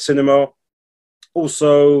cinema.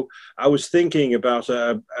 Also, I was thinking about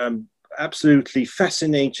an absolutely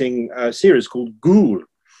fascinating series called Ghoul,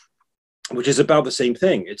 which is about the same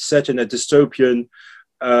thing. It's set in a dystopian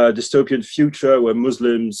future where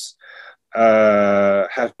Muslims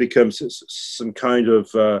have become some kind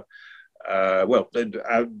of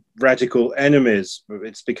radical enemies.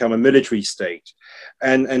 It's become a military state,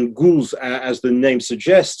 and Ghouls, as the name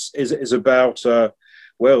suggests, is about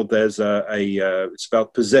there's it's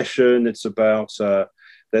about possession. It's about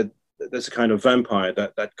that there's a kind of vampire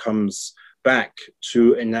that comes back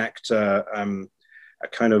to enact a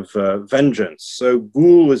kind of vengeance. So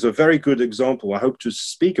Ghoul is a very good example. I hope to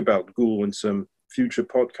speak about Ghoul in some future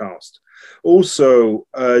podcast. Also,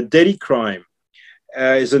 Delhi Crime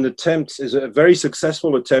is a very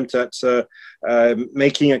successful attempt at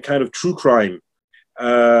making a kind of true crime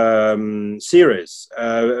series,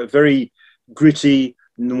 a very gritty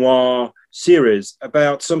noir series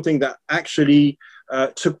about something that actually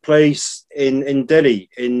took place in Delhi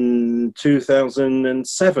in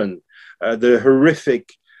 2007, the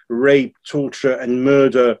horrific rape, torture, and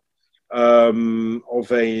murder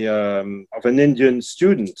of an Indian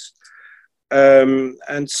student.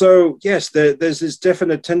 And so, yes, there's this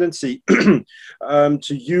definite tendency to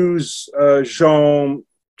use genre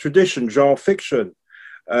fiction,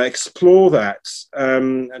 explore that,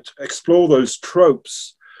 explore those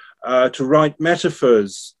tropes, to write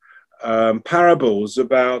metaphors, parables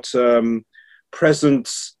about present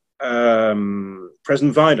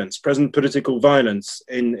violence, present political violence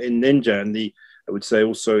in India, and I would say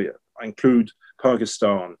also include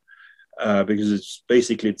Pakistan. Because it's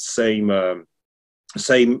basically the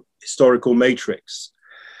same historical matrix.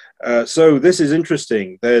 So this is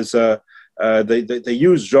interesting. There's they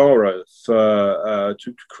use genre to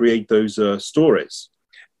create those stories,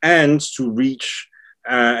 and to reach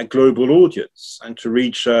a global audience, and to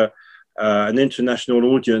reach an international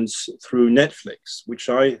audience through Netflix, which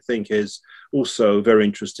I think is also a very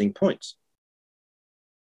interesting point.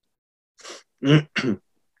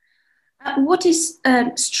 What is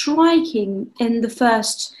striking in the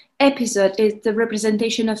first episode is the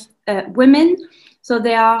representation of women. So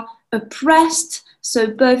they are oppressed, so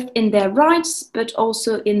both in their rights, but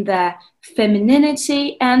also in their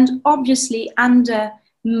femininity, and obviously under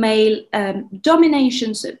male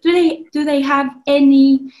domination. So do they have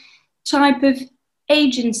any type of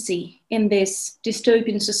agency in this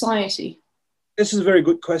dystopian society? This is a very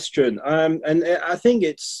good question. And I think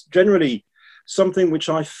it's generally something which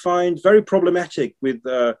I find very problematic with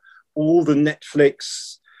all the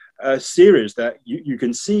Netflix series that you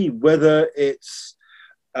can see, whether it's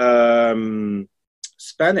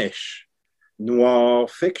Spanish noir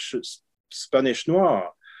fiction, Spanish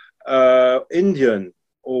noir, Indian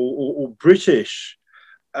or British.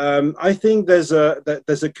 I think there's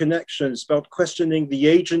a connection. It's about questioning the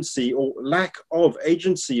agency or lack of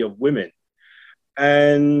agency of women.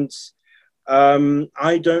 And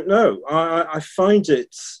I don't know. I find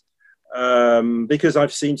it, because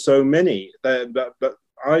I've seen so many, but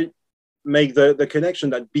I make the connection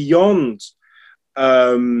that beyond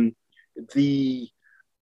the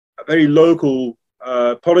very local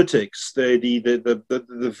politics,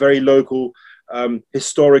 the very local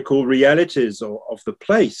historical realities of the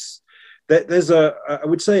place, that there's I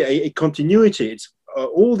would say a continuity. It's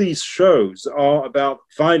all these shows are about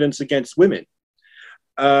violence against women.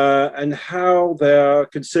 And how they're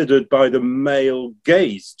considered by the male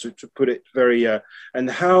gaze, to put it very, and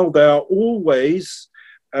how they're always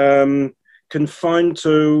confined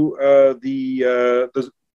to the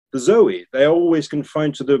Zoe. They're always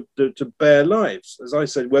confined to to bare lives. As I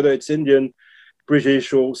said, whether it's Indian,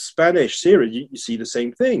 British, or Spanish series, you see the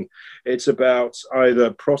same thing. It's about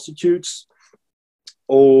either prostitutes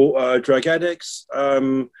or drug addicts,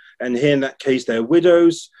 and here in that case, they're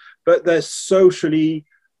widows. But they're socially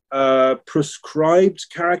prescribed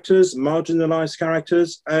characters, marginalized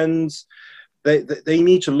characters, and they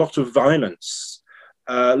meet a lot of violence,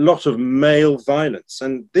 a lot of male violence.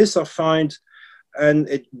 And this I find, and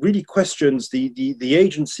it really questions the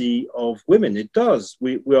agency of women. It does.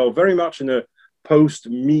 We are very much in a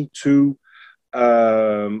post-Me Too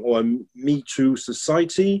or Me Too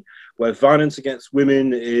society, where violence against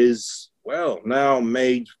women is, well, now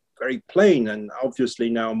made very plain, and obviously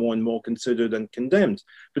now more and more considered and condemned.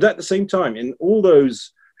 But at the same time, in all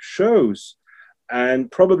those shows,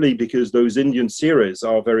 and probably because those Indian series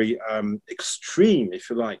are very extreme,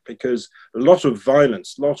 if you like, because a lot of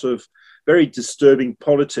violence, a lot of very disturbing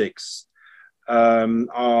politics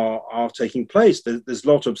are taking place. There's a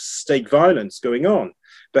lot of state violence going on.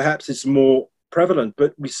 Perhaps it's more prevalent,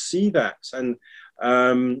 but we see that, and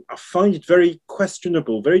I find it very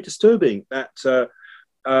questionable, very disturbing that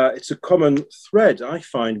it's a common thread I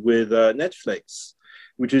find with Netflix,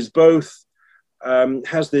 which is both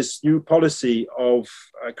has this new policy of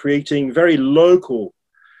creating very local,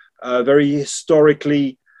 very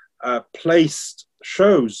historically placed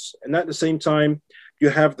shows, and at the same time you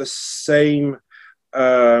have the same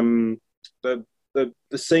the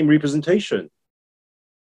same representation.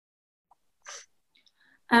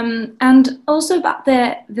 And also about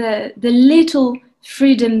the little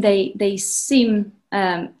freedom they seem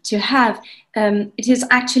to have, it is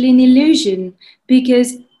actually an illusion,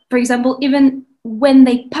 because, for example, even when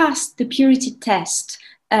they pass the purity test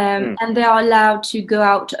and they are allowed to go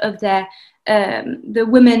out of the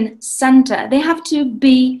women's center, they have to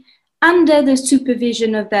be under the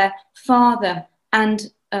supervision of their father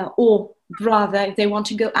and or brother if they want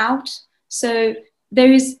to go out. So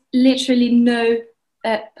there is literally no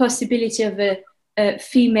possibility of a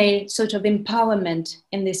female sort of empowerment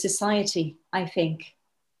in this society, I think.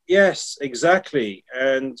 Yes, exactly.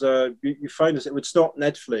 And you find this, it's not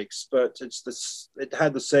Netflix, but it's this, it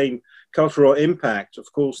had the same cultural impact.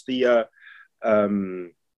 Of course, the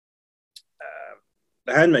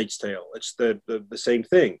Handmaid's Tale, it's the same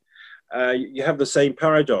thing. You have the same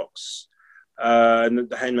paradox in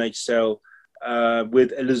the Handmaid's Tale,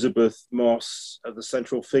 with Elizabeth Moss as the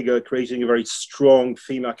central figure, creating a very strong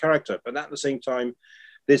female character. But at the same time,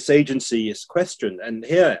 this agency is questioned. And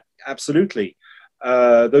here, absolutely,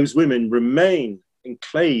 those women remain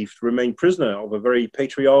enclaved, remain prisoner of a very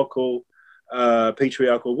patriarchal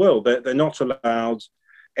world. They're not allowed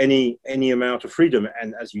any amount of freedom.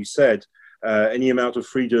 And as you said, any amount of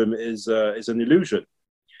freedom is an illusion.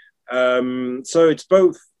 So it's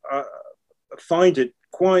both, I find it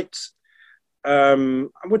quite, I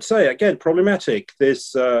would say, again, problematic,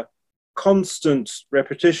 this constant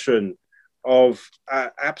repetition of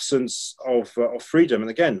absence of freedom,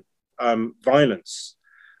 and again, violence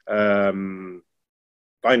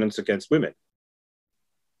against women.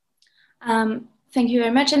 Thank you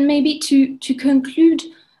very much. And maybe to conclude,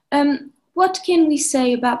 what can we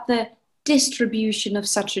say about the distribution of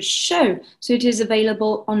such a show? So it is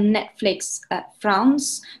available on Netflix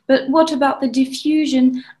France, but what about the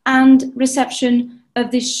diffusion and reception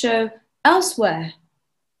of this show elsewhere?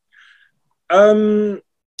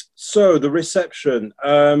 So the reception,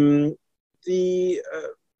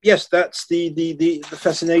 yes, that's the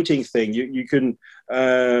fascinating thing. You can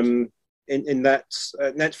in that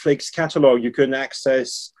Netflix catalog, you can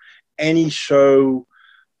access any show,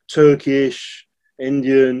 Turkish,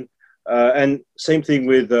 Indian, and same thing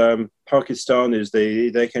with Pakistanis.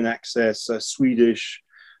 They can access Swedish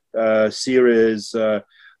series.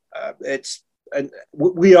 And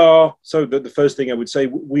we are, so the first thing I would say,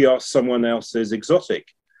 we are someone else's exotic,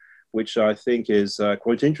 which I think is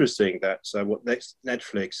quite interesting. That's what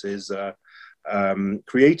Netflix is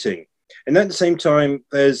creating. And at the same time,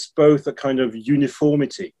 there's both a kind of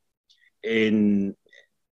uniformity in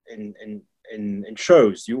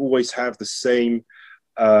shows. You always have the same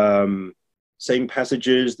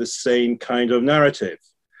passages, the same kind of narrative.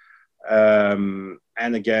 And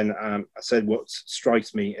again, I said what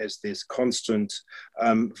strikes me is this constant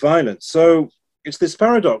violence. So it's this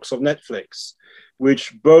paradox of Netflix,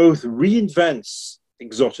 which both reinvents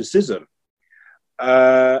exoticism,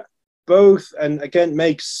 both, and again,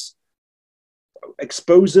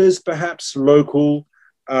 exposes perhaps local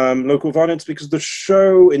violence, because the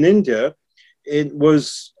show in India, it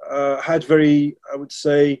was had very, I would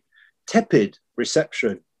say, tepid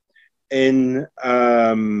reception in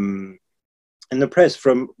the press,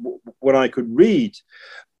 from what I could read,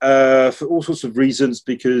 for all sorts of reasons,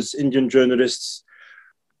 because Indian journalists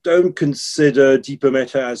don't consider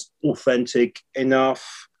m4a as authentic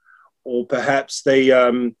enough, or perhaps they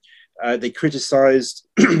criticized,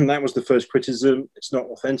 that was the first criticism, it's not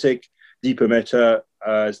authentic, m4a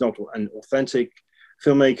is not an authentic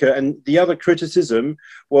filmmaker. And the other criticism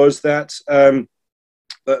was that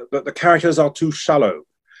the characters are too shallow.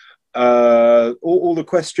 All the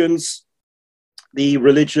questions, the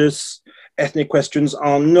religious, ethnic questions,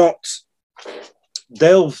 are not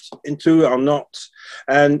delved into, are not.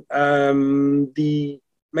 And the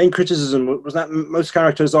main criticism was that most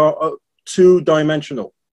characters are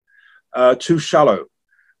two-dimensional, too shallow.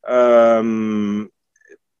 So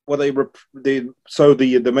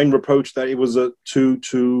the main reproach that it was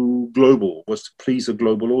too global, was to please a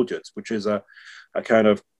global audience, which is a kind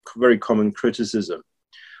of very common criticism.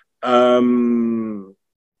 Well,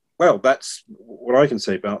 that's what I can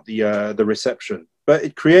say about the reception. But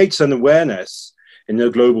it creates an awareness in a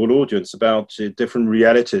global audience about different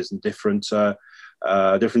realities and different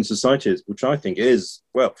societies, which I think is,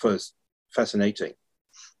 well, first, fascinating.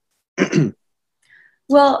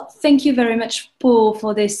 Well, thank you very much, Paul,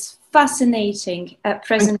 for this fascinating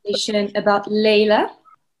presentation about Leila.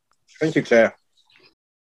 Thank you, Claire.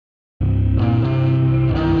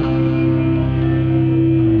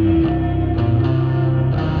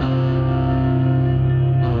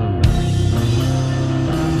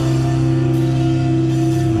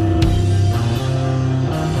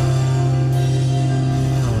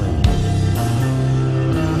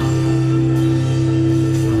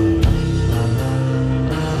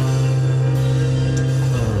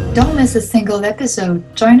 Don't miss a single episode.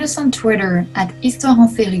 Join us on Twitter at Histoire en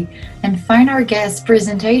Série and find our guest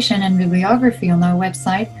presentation and bibliography on our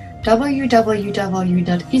website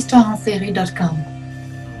www.histoireenserie.com.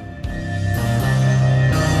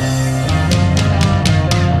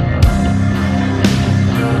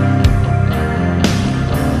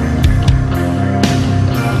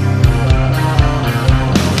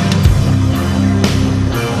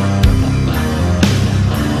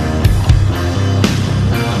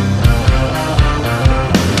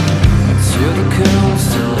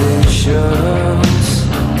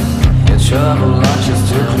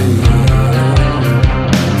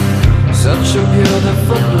 Such a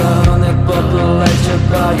beautiful planet, populated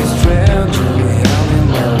by a stranger.